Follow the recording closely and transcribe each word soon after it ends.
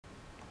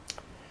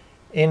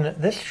In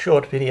this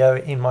short video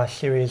in my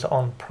series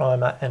on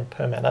Primer and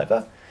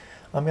PERMANOVA,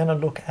 I'm going to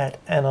look at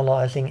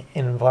analysing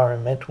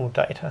environmental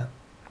data.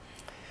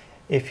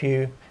 If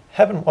you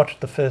haven't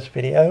watched the first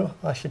video,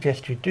 I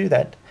suggest you do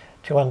that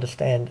to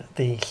understand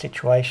the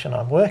situation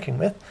I'm working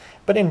with.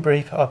 But in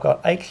brief, I've got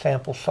 8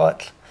 sample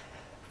sites,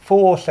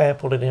 4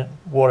 sampled in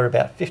water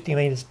about 50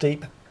 metres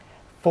deep,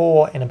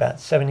 4 in about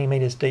 70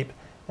 metres deep,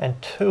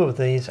 and 2 of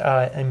these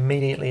are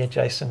immediately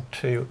adjacent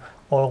to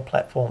oil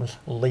platforms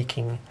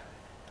leaking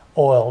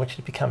oil, which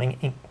is becoming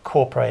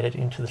incorporated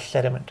into the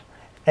sediment.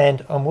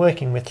 And I'm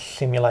working with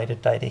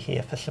simulated data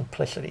here for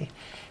simplicity.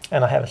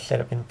 And I have a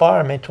set of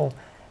environmental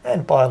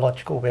and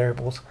biological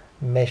variables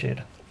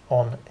measured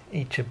on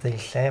each of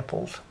these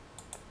samples.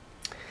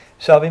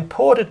 So I've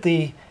imported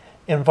the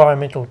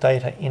environmental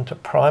data into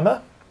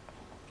Primer: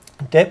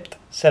 depth,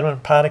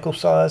 sediment particle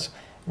size,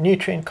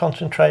 nutrient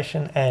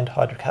concentration and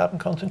hydrocarbon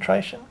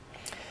concentration.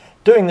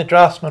 Doing the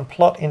draftsman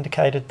plot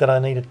indicated that I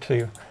needed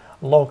to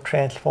log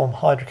transform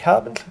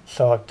hydrocarbons,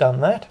 so I've done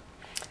that.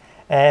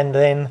 And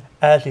then,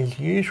 as is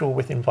usual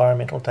with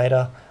environmental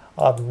data,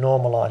 I've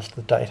normalized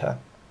the data.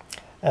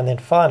 And then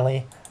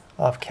finally,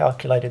 I've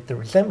calculated the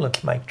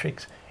resemblance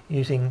matrix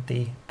using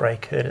the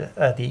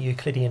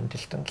Euclidean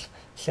distance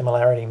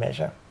similarity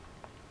measure.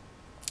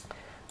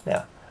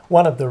 Now,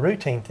 one of the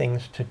routine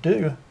things to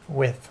do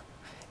with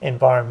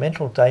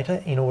environmental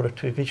data in order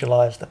to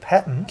visualize the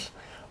patterns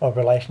of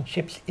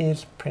relationships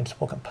is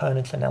principal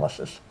components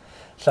analysis.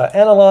 So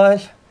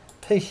analyze,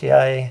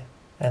 PCA,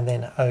 and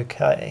then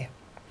OK.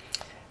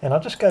 And I'll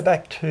just go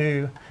back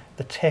to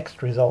the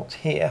text results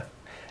here.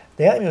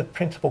 The aim of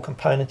principal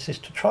components is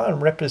to try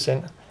and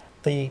represent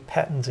the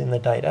patterns in the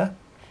data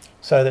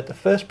so that the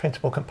first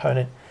principal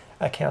component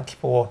accounts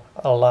for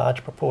a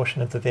large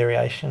proportion of the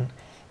variation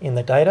in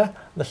the data,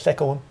 the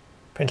second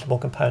principal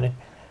component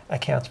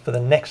accounts for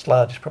the next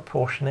largest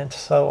proportion, and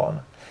so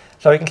on.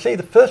 So you can see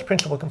the first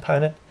principal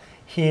component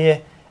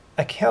here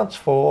accounts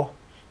for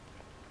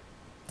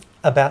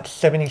about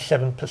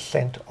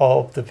 77%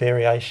 of the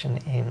variation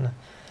in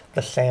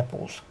the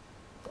samples,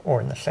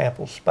 or in the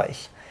sample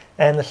space.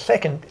 And the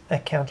second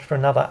accounts for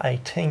another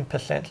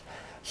 18%.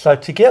 So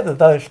together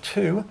those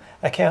two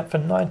account for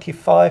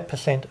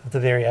 95% of the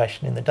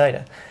variation in the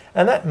data.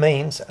 And that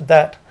means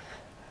that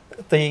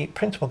the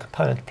principal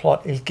component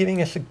plot is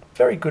giving us a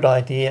very good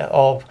idea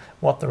of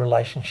what the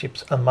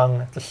relationships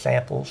among the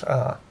samples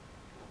are.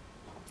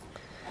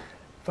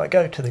 If I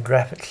go to the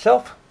graph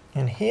itself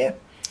in here,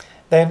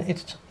 then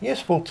it's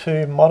useful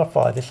to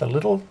modify this a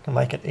little to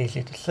make it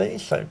easier to see.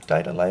 So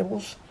data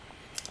labels,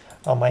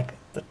 I'll make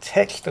the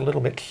text a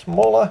little bit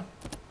smaller,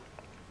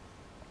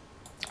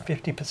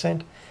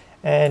 50%,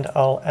 and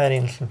I'll add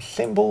in some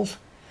symbols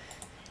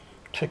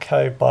to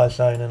code by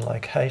zone and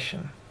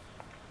location.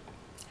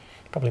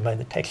 Probably made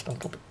the text a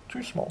little bit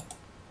too small.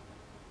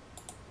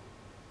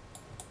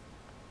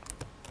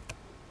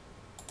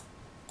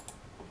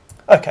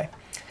 Okay,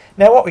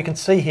 now what we can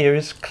see here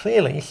is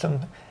clearly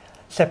some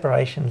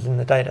separations in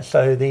the data.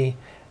 So the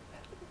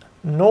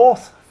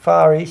north,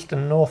 far east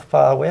and north,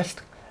 far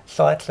west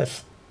sites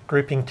are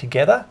grouping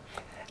together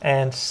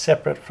and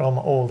separate from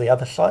all the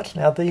other sites.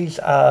 Now these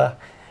are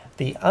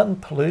the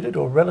unpolluted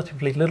or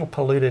relatively little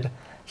polluted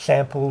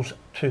samples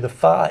to the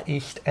far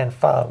east and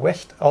far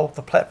west of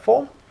the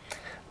platform.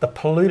 The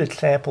polluted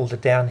samples are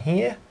down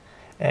here,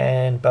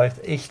 and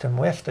both east and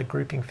west are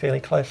grouping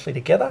fairly closely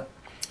together.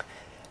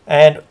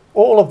 And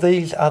all of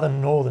these are the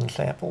northern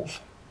samples.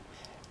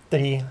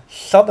 The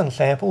southern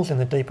samples in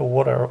the deeper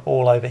water are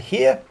all over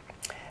here,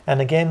 and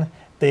again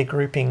they're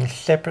grouping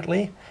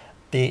separately.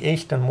 The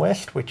east and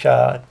west, which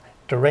are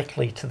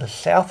directly to the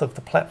south of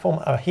the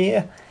platform, are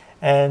here,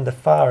 and the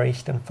far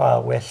east and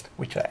far west,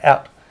 which are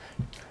out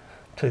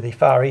to the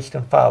far east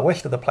and far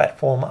west of the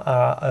platform,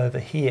 are over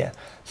here.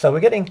 So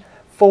we're getting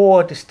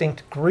 4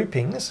 distinct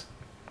groupings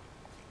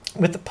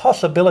with the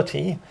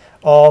possibility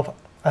of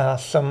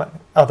some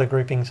other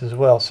groupings as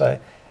well. So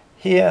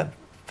here,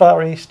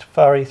 far east,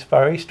 far east,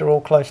 far east are all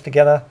close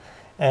together,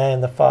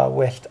 and the far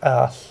west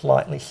are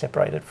slightly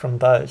separated from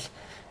those.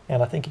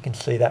 And I think you can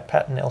see that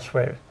pattern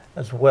elsewhere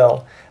as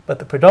well. But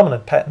the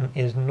predominant pattern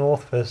is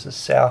north versus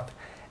south,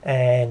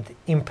 and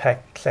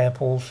impact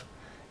samples,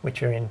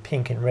 which are in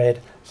pink and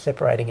red,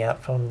 separating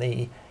out from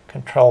the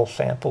control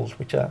samples,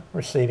 which are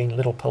receiving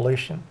little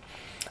pollution.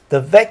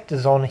 The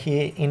vectors on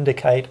here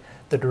indicate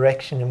the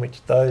direction in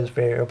which those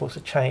variables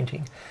are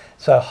changing.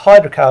 So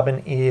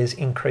hydrocarbon is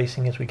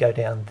increasing as we go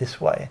down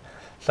this way.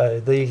 So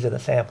these are the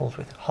samples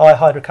with high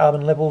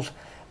hydrocarbon levels,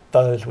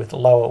 those with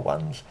lower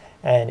ones.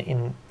 And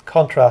in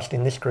contrast,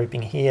 in this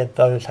grouping here,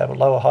 those have a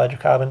lower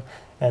hydrocarbon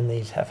and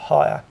these have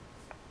higher.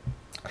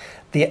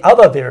 The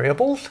other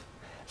variables,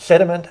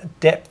 sediment,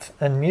 depth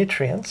and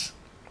nutrients,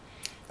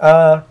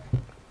 are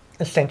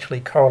essentially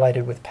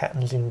correlated with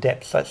patterns in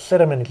depth. So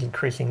sediment is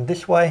increasing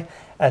this way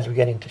as we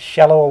get into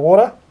shallower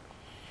water.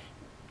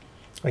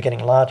 We're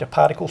getting larger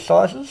particle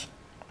sizes.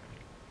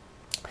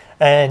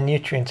 And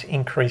nutrients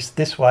increase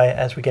this way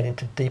as we get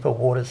into deeper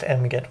waters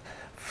and we get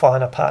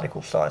finer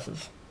particle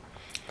sizes.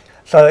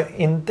 So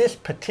in this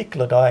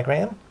particular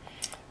diagram,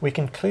 we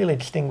can clearly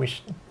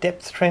distinguish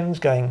depth trends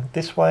going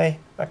this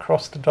way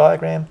across the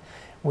diagram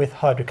with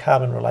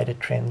hydrocarbon related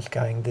trends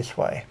going this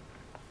way.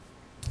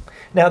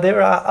 Now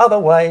there are other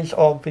ways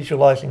of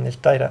visualizing this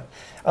data,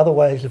 other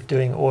ways of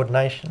doing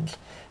ordinations.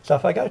 So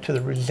if I go to the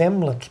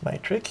resemblance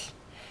matrix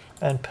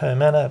and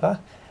PERMANOVA,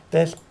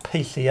 there's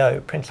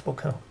PCO, principal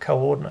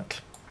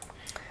coordinates.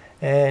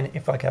 And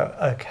if I go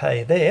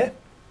OK there,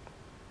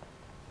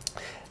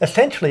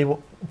 essentially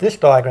this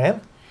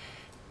diagram,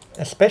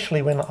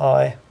 especially when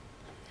I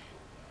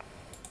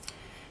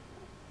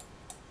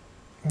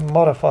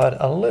modify it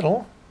a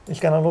little,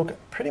 is going to look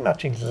pretty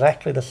much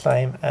exactly the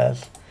same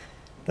as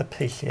the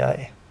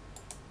PCA.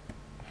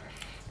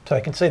 So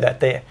you can see that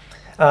there.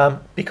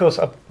 Because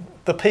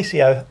the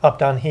PCO I've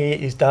done here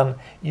is done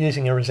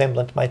using a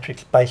resemblance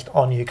matrix based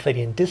on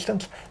Euclidean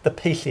distance. The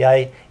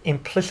PCA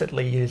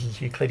implicitly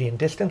uses Euclidean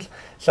distance,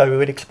 so we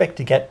would expect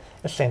to get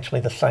essentially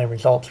the same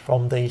results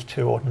from these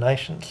two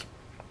ordinations.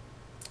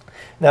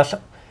 Now,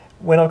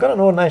 when I've got an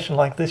ordination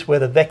like this where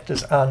the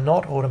vectors are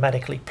not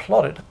automatically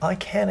plotted, I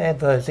can add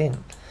those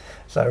in.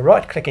 So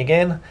right click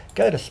again,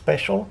 go to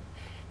special,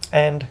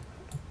 and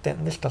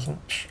then this doesn't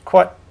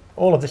quite,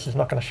 all of this is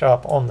not going to show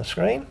up on the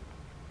screen.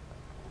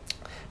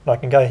 But I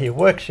can go here,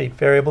 worksheet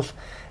variables,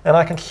 and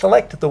I can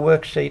select the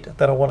worksheet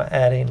that I want to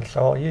add in.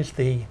 So I'll use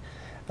the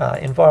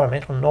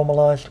environmental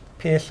normalized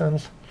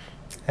Pearson's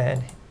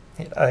and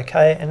hit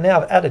OK. And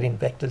now I've added in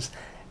vectors,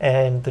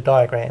 and the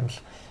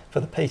diagrams for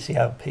the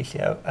PCO and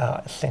PCO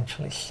are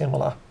essentially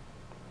similar.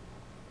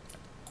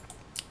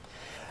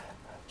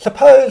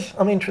 Suppose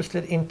I'm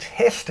interested in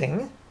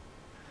testing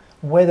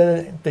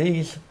whether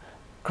these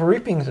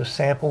groupings of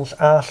samples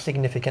are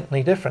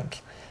significantly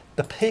different.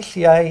 The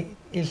PCA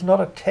is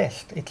not a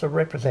test, it's a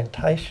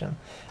representation,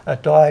 a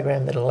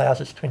diagram that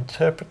allows us to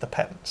interpret the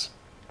patterns.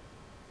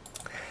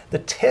 The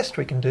test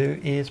we can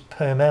do is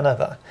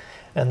PERMANOVA,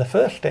 and the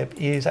first step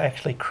is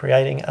actually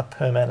creating a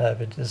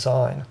PERMANOVA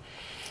design.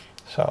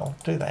 So I'll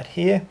do that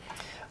here.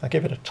 I'll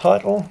give it a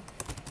title.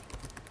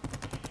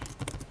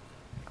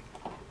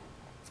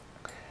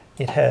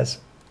 It has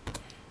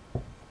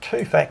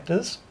two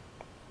factors,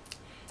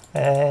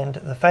 and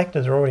the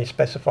factors are already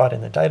specified in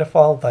the data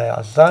file. They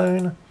are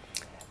zone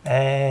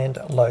and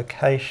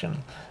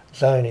location.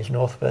 Zone is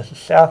north versus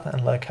south,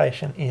 and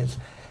location is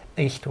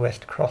east to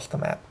west across the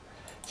map.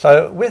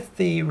 So with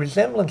the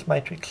resemblance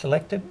matrix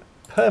selected,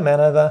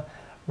 PERMANOVA,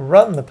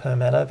 run the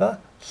PERMANOVA,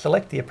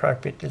 select the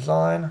appropriate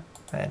design,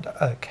 and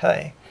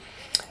OK.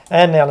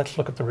 And now let's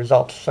look at the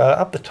results. So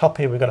up the top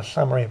here we've got a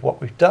summary of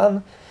what we've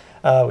done.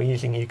 We're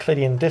using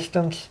Euclidean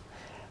distance.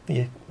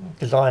 The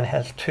design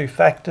has two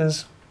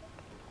factors,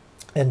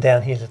 and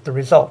down here's the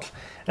results.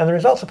 And the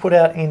results are put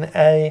out in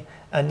a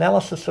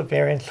analysis of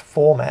variance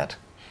format,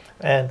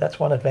 and that's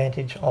one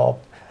advantage of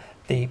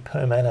the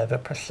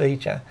PERMANOVA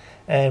procedure.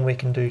 And we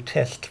can do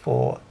tests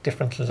for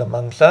differences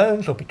among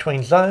zones or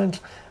between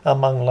zones,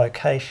 among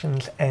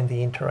locations, and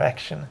the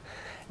interaction.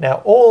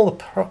 Now all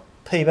the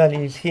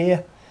p-values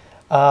here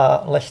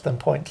are less than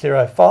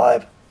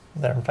 0.05.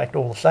 They're in fact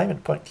all the same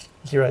at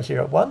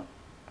 0.001.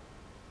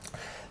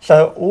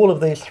 So all of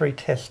these three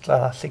tests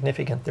are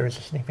significant. There is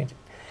a significant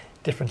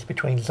difference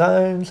between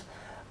zones,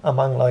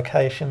 among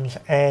locations,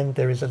 and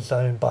there is a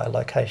zone by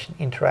location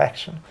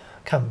interaction.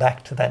 Come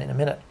back to that in a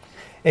minute.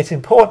 It's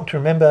important to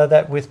remember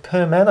that with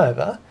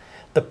PERMANOVA,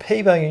 the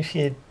p-values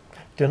here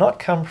do not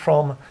come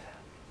from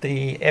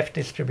the F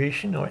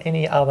distribution or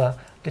any other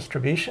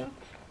distribution,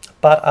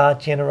 but are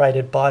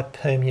generated by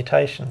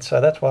permutation. So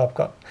that's why I've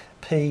got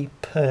P,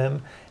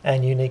 perm,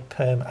 and unique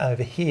perm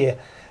over here.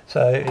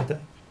 So the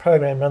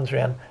program runs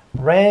around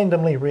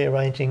randomly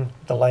rearranging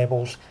the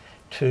labels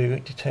to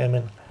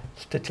determine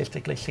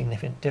statistically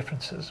significant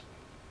differences.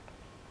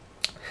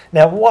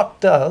 Now what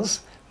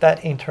does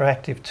that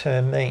interactive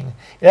term mean?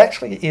 It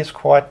actually is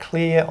quite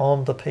clear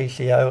on the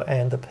PCO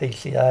and the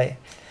PCA.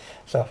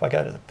 So if I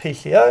go to the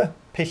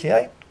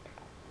PCA,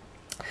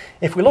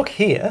 if we look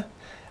here,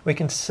 we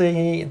can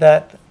see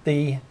that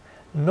the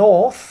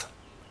north,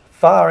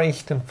 far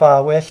east and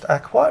far west are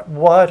quite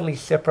widely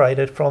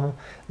separated from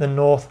the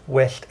north,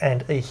 west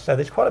and east. So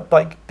there's quite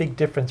a big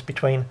difference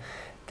between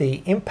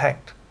the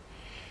impact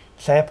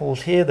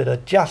samples here that are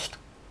just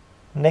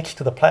next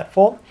to the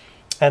platform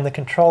and the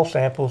control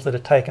samples that are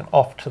taken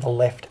off to the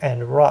left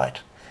and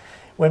right.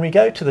 When we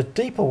go to the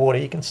deeper water,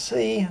 you can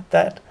see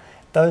that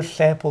those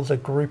samples are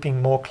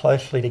grouping more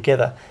closely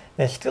together.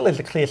 There still is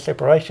a clear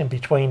separation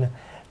between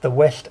the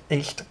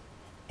west-east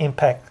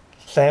impact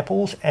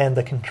samples and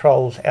the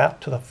controls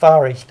out to the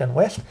far east and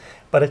west,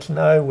 but it's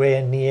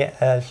nowhere near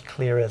as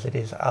clear as it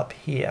is up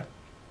here.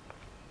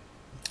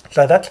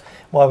 So that's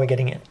why we're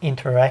getting an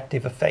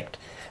interactive effect.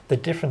 The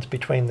difference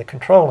between the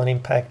control and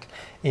impact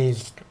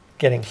is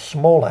getting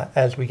smaller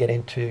as we get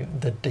into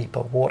the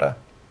deeper water.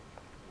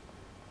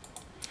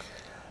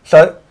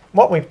 So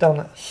what we've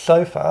done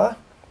so far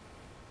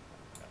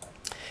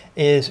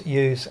is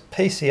use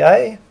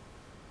PCA,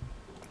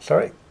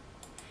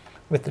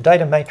 with the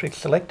data matrix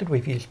selected,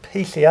 we've used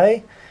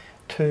PCA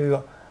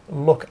to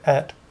look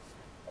at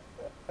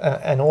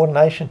an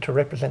ordination to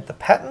represent the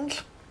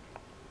patterns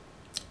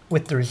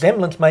with the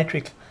resemblance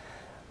matrix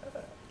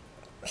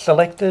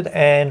selected,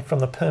 and from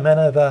the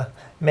PERMANOVA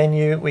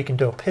menu we can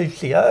do a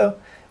PCO,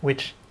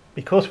 which,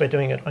 because we're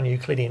doing it on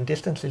Euclidean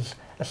distance, is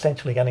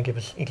essentially going to give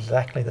us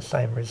exactly the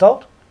same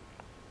result.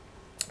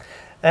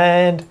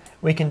 And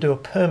we can do a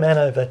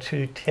PERMANOVA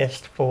to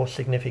test for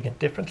significant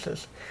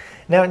differences.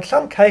 Now, in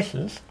some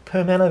cases,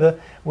 PERMANOVA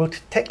will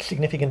detect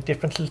significant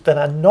differences that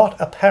are not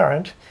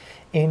apparent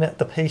in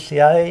the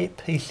PCA,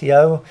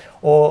 PCO,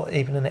 or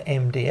even an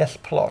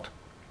MDS plot.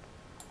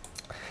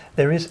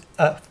 There is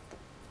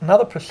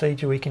another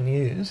procedure we can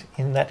use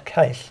in that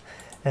case,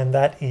 and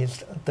that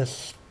is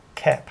this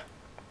cap.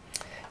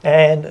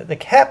 And the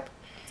cap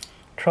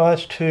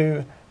tries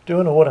to do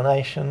an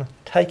ordination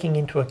taking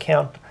into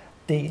account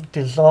the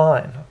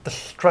design, the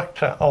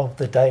structure of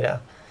the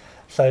data.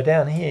 So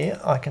down here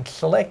I can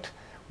select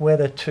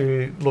whether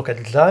to look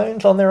at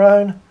zones on their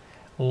own,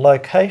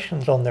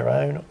 locations on their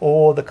own,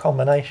 or the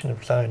combination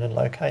of zone and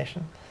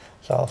location.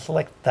 So I'll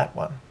select that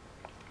one.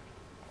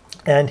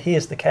 And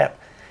here's the cap.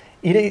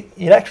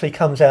 It actually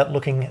comes out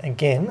looking,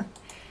 again,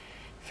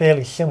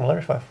 fairly similar.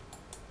 If I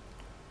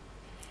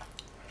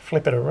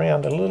flip it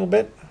around a little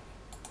bit,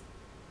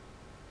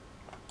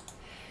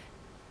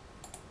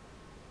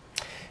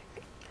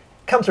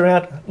 comes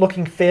around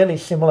looking fairly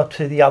similar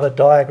to the other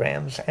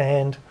diagrams,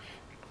 and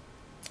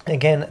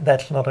again,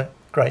 that's not a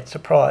great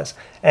surprise.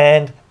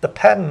 And the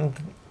pattern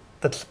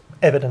that's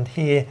evident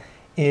here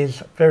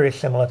is very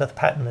similar to the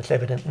pattern that's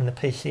evident in the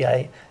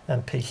PCA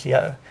and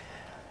PCO.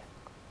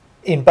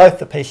 In both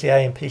the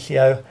PCA and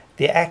PCO,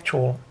 the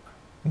actual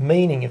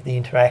meaning of the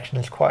interaction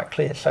is quite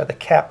clear, so the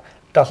cap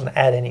doesn't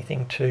add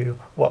anything to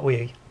what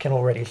we can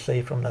already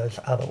see from those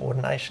other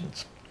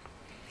ordinations.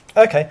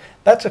 Okay,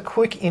 that's a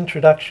quick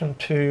introduction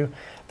to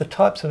the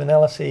types of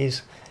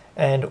analyses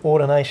and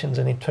ordinations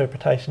and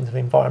interpretations of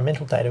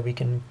environmental data we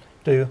can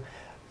do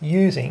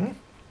using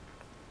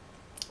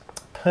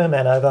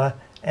PERMANOVA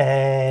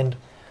and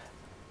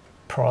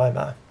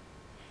PRIMA.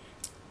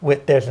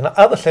 There's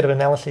another set of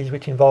analyses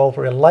which involve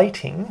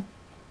relating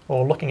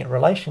or looking at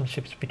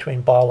relationships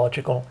between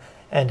biological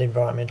and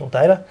environmental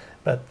data,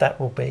 but that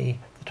will be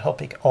the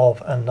topic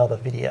of another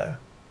video.